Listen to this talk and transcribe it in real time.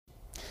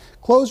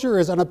Closure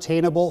is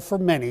unobtainable for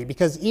many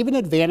because even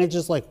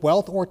advantages like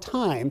wealth or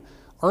time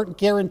aren't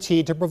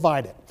guaranteed to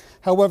provide it.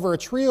 However, a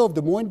trio of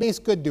Des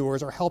Moines-based good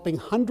doers are helping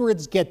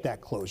hundreds get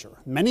that closure.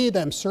 Many of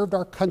them served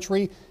our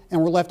country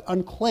and were left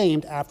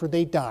unclaimed after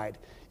they died,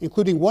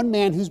 including one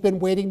man who's been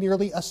waiting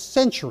nearly a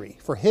century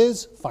for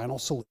his final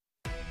salute.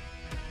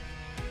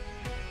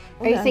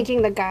 Are you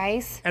thinking the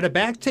guys? At a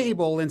back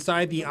table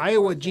inside the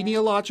Iowa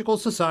Genealogical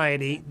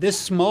Society, this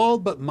small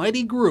but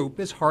mighty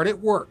group is hard at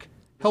work,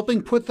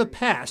 helping put the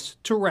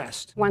past to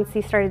rest. Once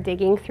he started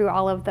digging through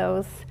all of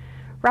those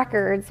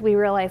records, we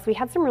realized we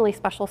had some really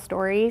special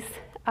stories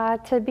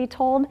to be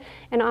told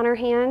and on our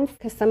hands,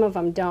 because some of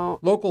them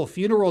don't. Local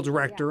funeral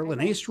director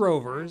Lene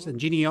Strovers and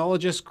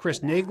genealogist Chris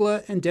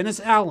Nagla and Dennis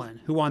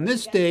Allen, who on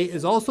this day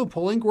is also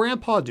pulling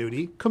grandpa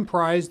duty,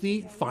 comprise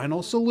the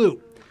final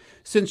salute.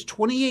 Since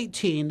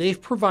 2018,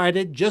 they've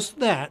provided just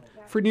that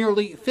for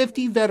nearly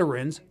 50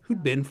 veterans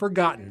who'd been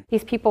forgotten.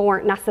 These people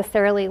weren't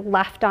necessarily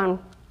left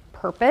on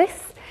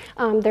purpose.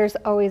 There's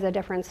always a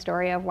different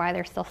story of why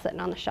they're still sitting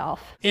on the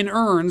shelf. In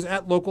urns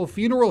at local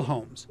funeral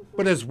homes.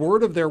 But as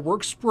word of their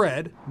work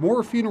spread,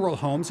 more funeral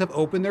homes have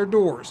opened their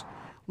doors,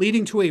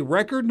 leading to a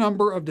record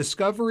number of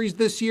discoveries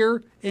this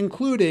year,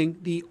 including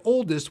the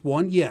oldest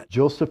one yet.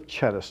 Joseph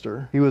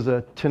Chedister. He was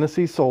a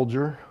Tennessee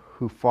soldier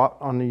who fought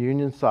on the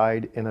Union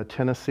side in a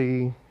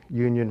Tennessee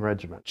Union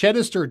regiment.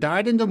 Chedister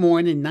died in Des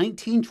Moines in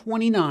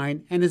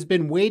 1929 and has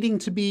been waiting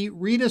to be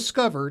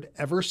rediscovered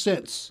ever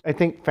since. I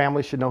think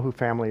family should know who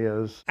family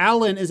is.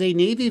 Allen is a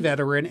Navy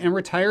veteran and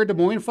retired Des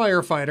Moines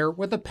firefighter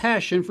with a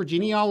passion for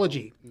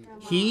genealogy.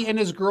 He and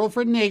his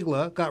girlfriend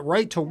Nagla got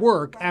right to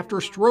work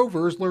after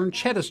Strovers learned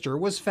Chedister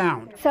was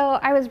found. So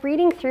I was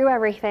reading through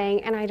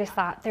everything and I just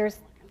thought,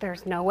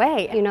 there's no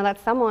way,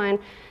 that someone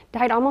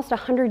died almost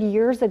 100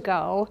 years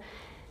ago,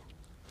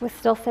 was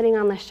still sitting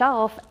on the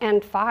shelf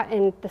and fought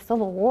in the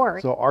Civil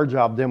War. So our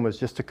job then was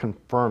just to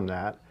confirm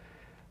that.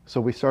 So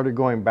we started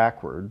going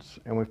backwards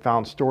and we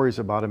found stories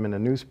about him in the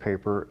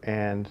newspaper,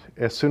 and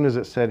as soon as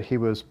it said he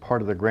was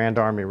part of the Grand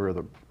Army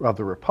of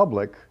the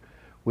Republic,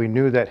 we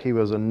knew that he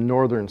was a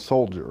Northern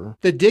soldier.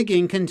 The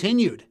digging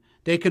continued.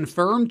 They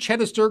confirmed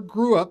Chedister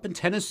grew up in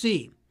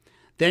Tennessee.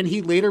 Then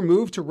he later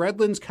moved to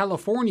Redlands,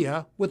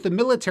 California with the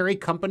military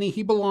company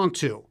he belonged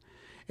to,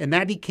 and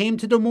that he came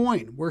to Des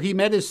Moines, where he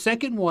met his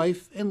second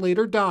wife and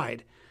later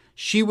died.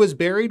 She was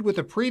buried with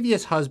a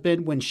previous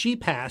husband when she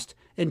passed,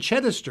 and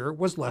Chedister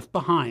was left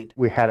behind.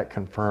 We had it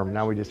confirmed.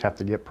 Now we just have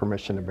to get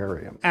permission to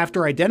bury him.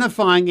 After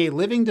identifying a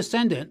living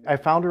descendant, I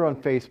found her on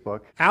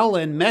Facebook.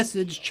 Allen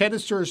messaged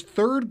Chedister's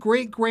third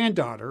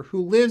great-granddaughter,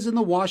 who lives in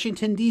the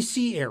Washington,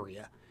 D.C.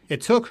 area.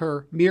 It took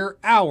her mere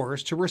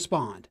hours to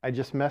respond. I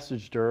just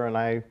messaged her and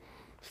I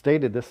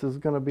stated, this is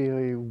going to be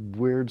a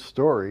weird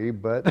story,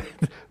 but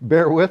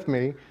bear with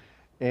me.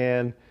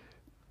 And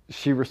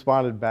she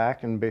responded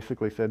back and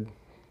basically said,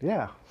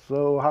 yeah,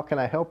 so how can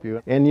I help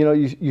you? And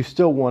you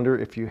still wonder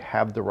if you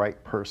have the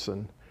right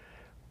person.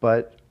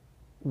 But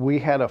we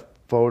had a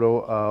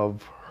photo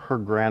of her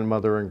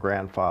grandmother and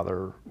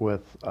grandfather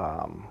with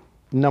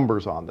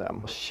numbers on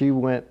them. She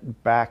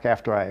went back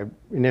after I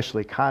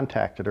initially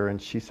contacted her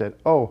and she said,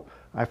 oh,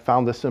 I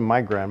found this in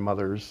my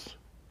grandmother's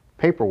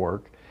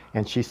paperwork.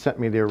 And she sent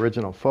me the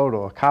original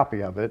photo, a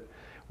copy of it,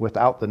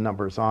 without the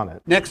numbers on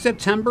it. Next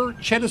September,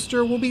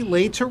 Chedister will be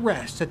laid to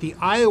rest at the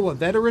Iowa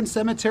Veterans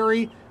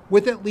Cemetery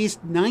with at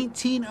least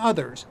 19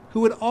 others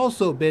who had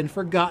also been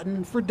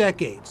forgotten for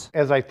decades.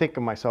 As I think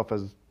of myself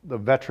as the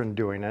veteran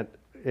doing it,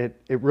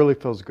 it really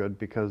feels good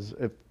because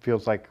it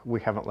feels like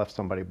we haven't left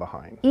somebody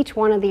behind. Each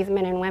one of these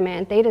men and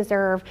women, they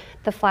deserve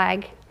the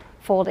flag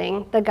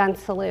folding, the gun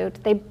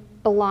salute. They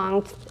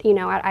belonged,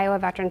 at Iowa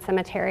Veterans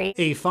Cemetery.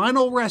 A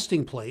final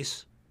resting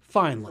place,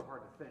 finally.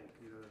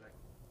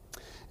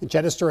 And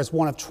Chedister is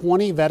one of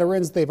 20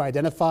 veterans they've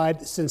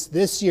identified since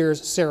this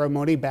year's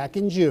ceremony back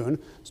in June.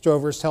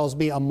 Strovers tells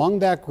me among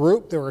that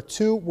group, there are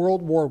 2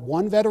 World War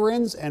I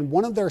veterans and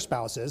one of their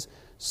spouses,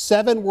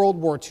 7 World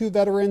War II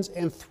veterans,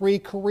 and 3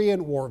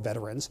 Korean War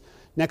veterans.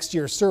 Next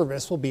year's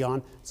service will be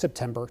on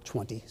September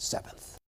 27th.